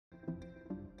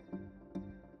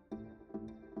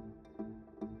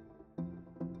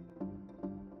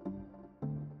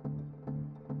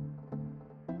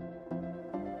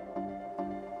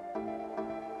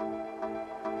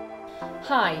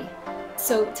Hi,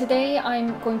 so today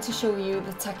I'm going to show you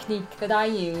the technique that I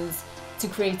use to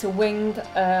create a winged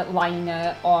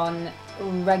liner on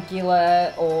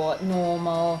regular or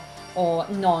normal or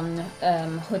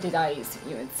non-hooded eyes,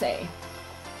 you would say.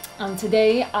 And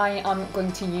today I am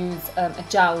going to use a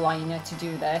gel liner to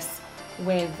do this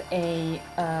with a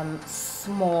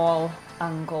small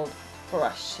angled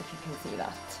brush, if you can see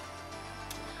that.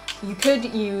 You could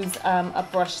use a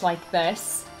brush like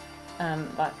this,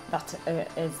 that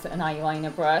is an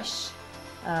eyeliner brush,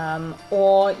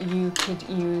 or you could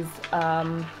use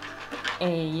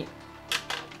a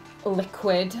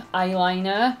liquid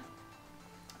eyeliner,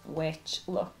 which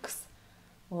looks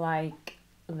like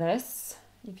this,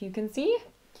 if you can see.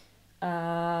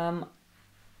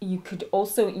 You could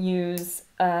also use,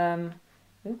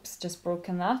 oops, just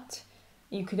broken that.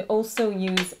 You could also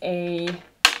use a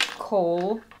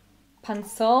kohl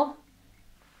pencil,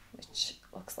 which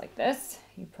looks like this.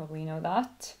 You probably know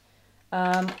that.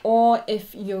 Or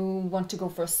if you want to go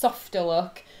for a softer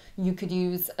look, you could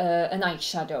use an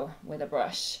eyeshadow with a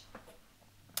brush.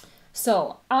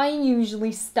 So I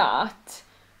usually start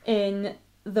in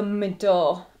the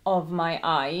middle of my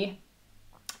eye,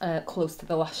 close to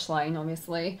the lash line,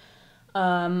 obviously,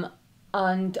 and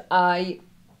I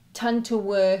tend to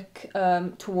work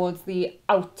towards the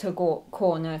outer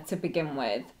corner to begin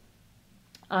with,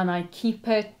 and I keep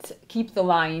the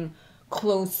line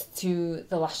close to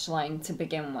the lash line to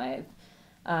begin with,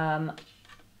 and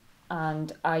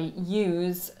I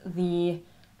use the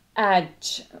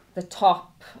edge, the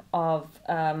top of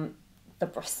the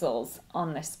bristles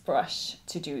on this brush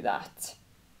to do that.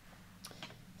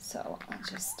 So I'll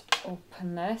just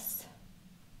open this.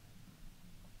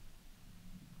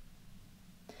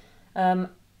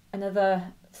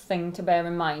 Another thing to bear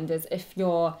in mind is if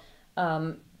you're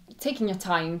taking your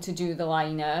time to do the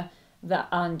liner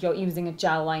and you're using a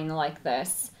gel liner like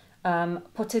this,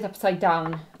 put it upside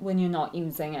down when you're not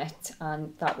using it,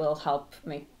 and that will help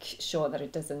make sure that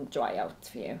it doesn't dry out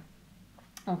for you.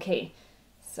 Okay,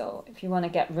 so if you want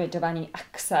to get rid of any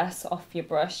excess off your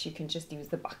brush, you can just use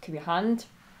the back of your hand.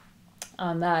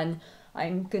 And then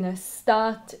I'm gonna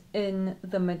start in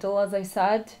the middle, as I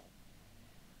said,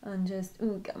 and just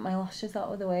get my lashes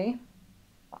out of the way,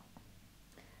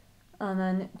 and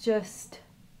then just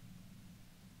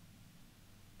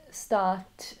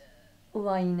start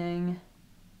lining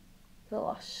the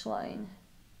lash line.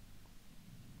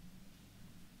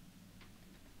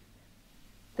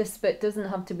 This bit doesn't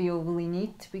have to be overly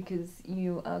neat because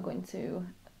you are going to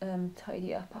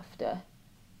tidy up after.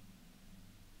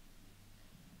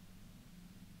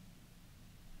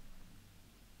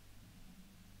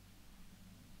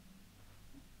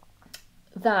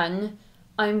 Then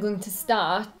I'm going to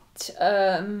start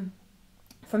from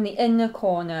the inner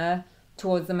corner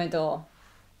towards the middle.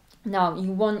 Now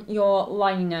you want your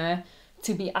liner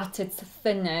to be at its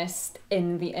thinnest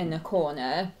in the inner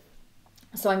corner,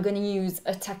 so I'm going to use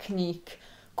a technique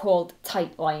called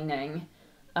tight lining,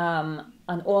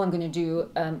 and all I'm going to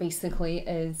do basically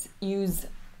is use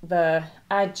the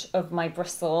edge of my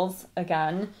bristles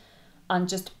again and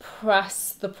just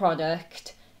press the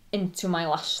product into my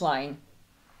lash line.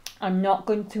 I'm not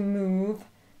going to move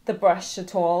the brush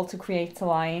at all to create a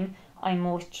line.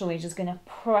 I'm literally just going to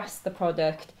press the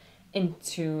product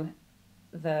into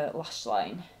the lash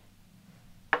line.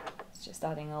 It's just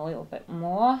adding a little bit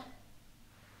more.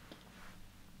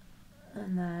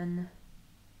 And then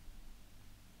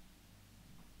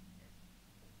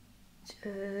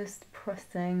just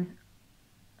pressing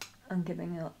and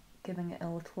giving it a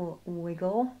little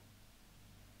wiggle.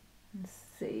 And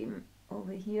same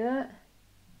over here.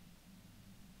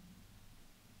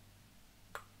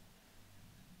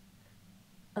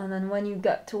 And then when you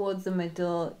get towards the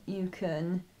middle, you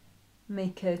can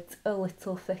make it a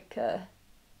little thicker,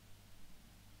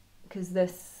 because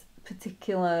this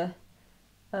particular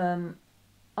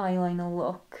eyeliner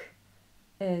look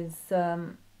is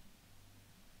at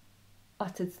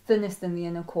its thinnest in the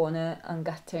inner corner and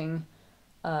getting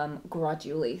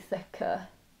gradually thicker.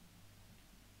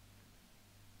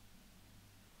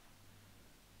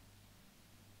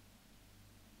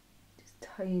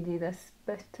 Tidy this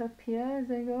bit up here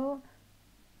as I go.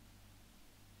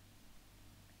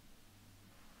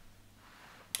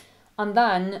 And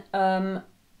then I'm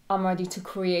ready to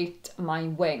create my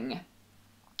wing.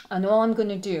 And all I'm going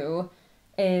to do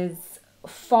is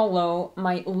follow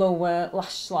my lower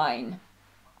lash line.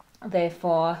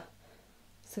 Therefore,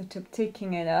 sort of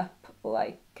taking it up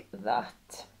like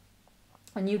that.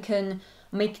 And you can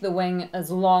make the wing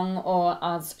as long or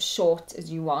as short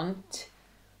as you want.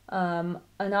 And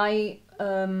I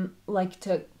like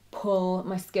to pull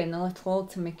my skin a little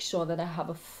to make sure that I have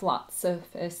a flat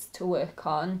surface to work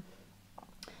on.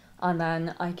 And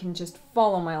then I can just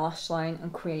follow my lash line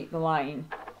and create the line.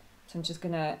 So I'm just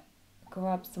gonna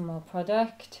grab some more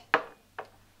product,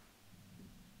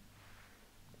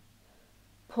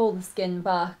 pull the skin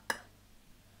back,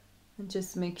 and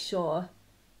just make sure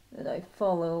that I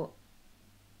follow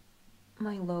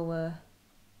my lower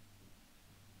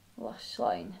lash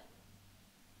line.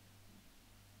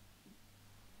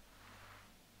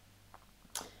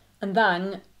 And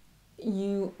then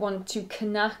you want to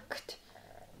connect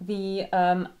the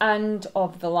end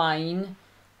of the line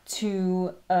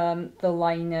to the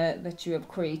liner that you have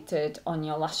created on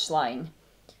your lash line.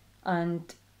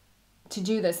 And to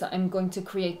do this, I'm going to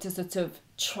create a sort of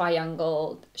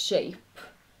triangle shape.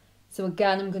 So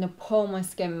again, I'm going to pull my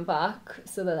skin back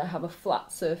so that I have a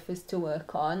flat surface to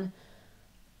work on.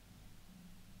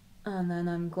 And then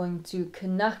I'm going to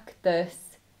connect this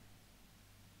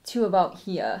to about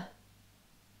here.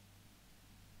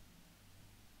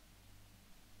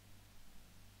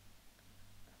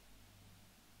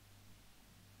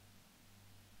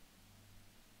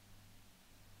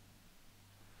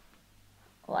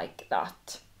 Like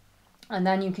that. And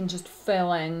then you can just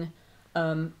fill in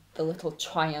the little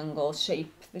triangle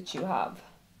shape that you have.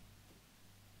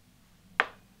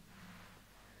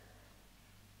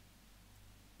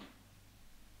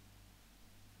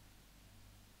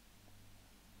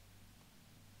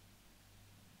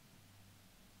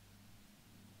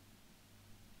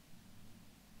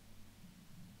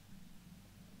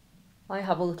 I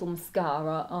have a little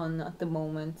mascara on at the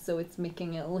moment, so it's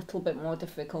making it a little bit more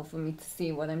difficult for me to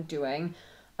see what I'm doing.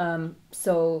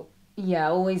 So yeah,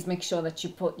 always make sure that you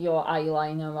put your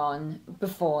eyeliner on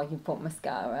before you put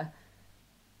mascara.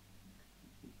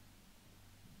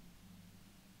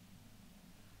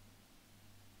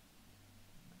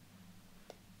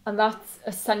 And that's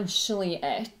essentially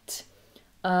it.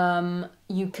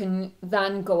 You can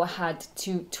then go ahead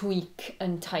to tweak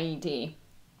and tidy.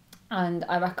 And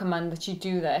I recommend that you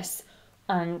do this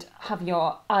and have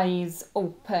your eyes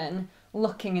open,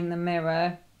 looking in the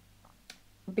mirror,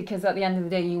 because at the end of the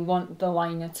day, you want the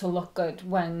liner to look good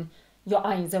when your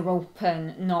eyes are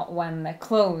open, not when they're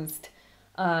closed.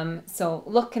 So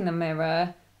look in the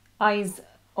mirror, eyes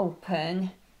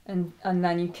open, and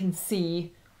then you can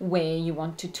see where you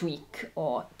want to tweak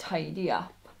or tidy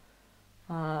up.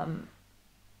 So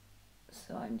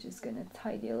I'm just going to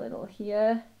tidy a little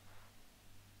here.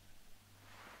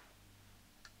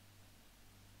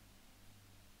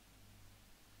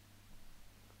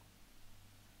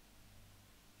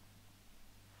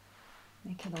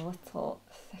 Make it a little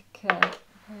thicker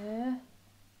there.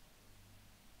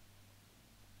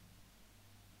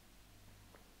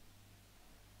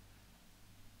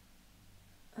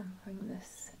 And bring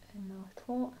this in a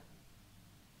little.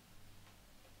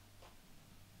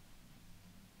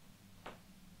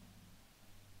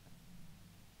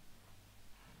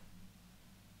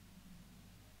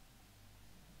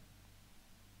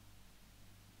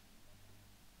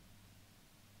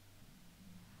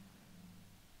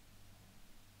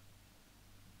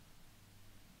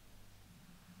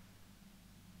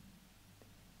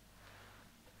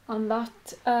 And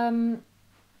that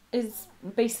is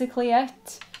basically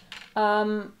it.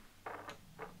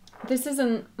 This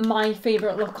isn't my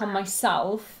favourite look on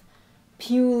myself,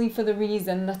 purely for the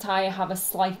reason that I have a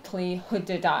slightly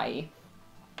hooded eye.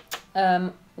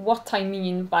 What I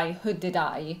mean by hooded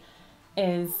eye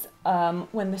is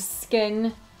when the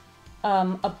skin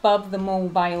above the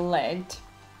mobile lid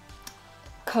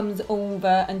comes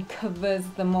over and covers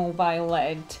the mobile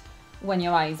lid when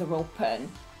your eyes are open.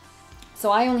 So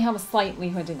I only have a slightly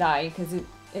hooded eye because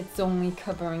it's only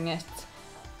covering it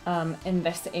in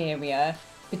this area,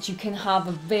 but you can have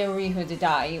a very hooded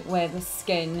eye where the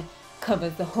skin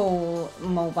covers the whole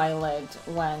mobile lid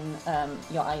when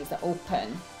your eyes are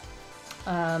open.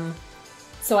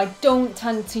 So I don't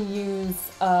tend to use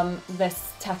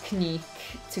this technique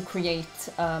to create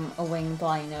a winged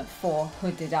liner for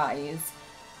hooded eyes.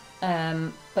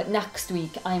 But next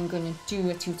week I'm going to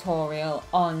do a tutorial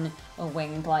on a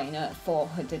winged liner for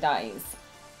hooded eyes.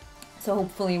 So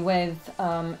hopefully with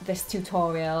this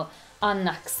tutorial and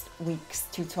next week's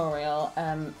tutorial,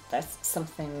 there's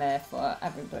something there for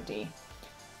everybody.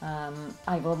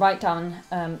 I will write down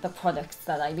the products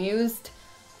that I've used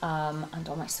and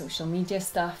all my social media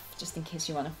stuff, just in case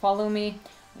you want to follow me,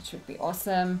 which would be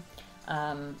awesome.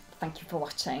 Thank you for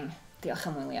watching. Diolch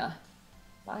am wylio.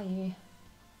 Bye.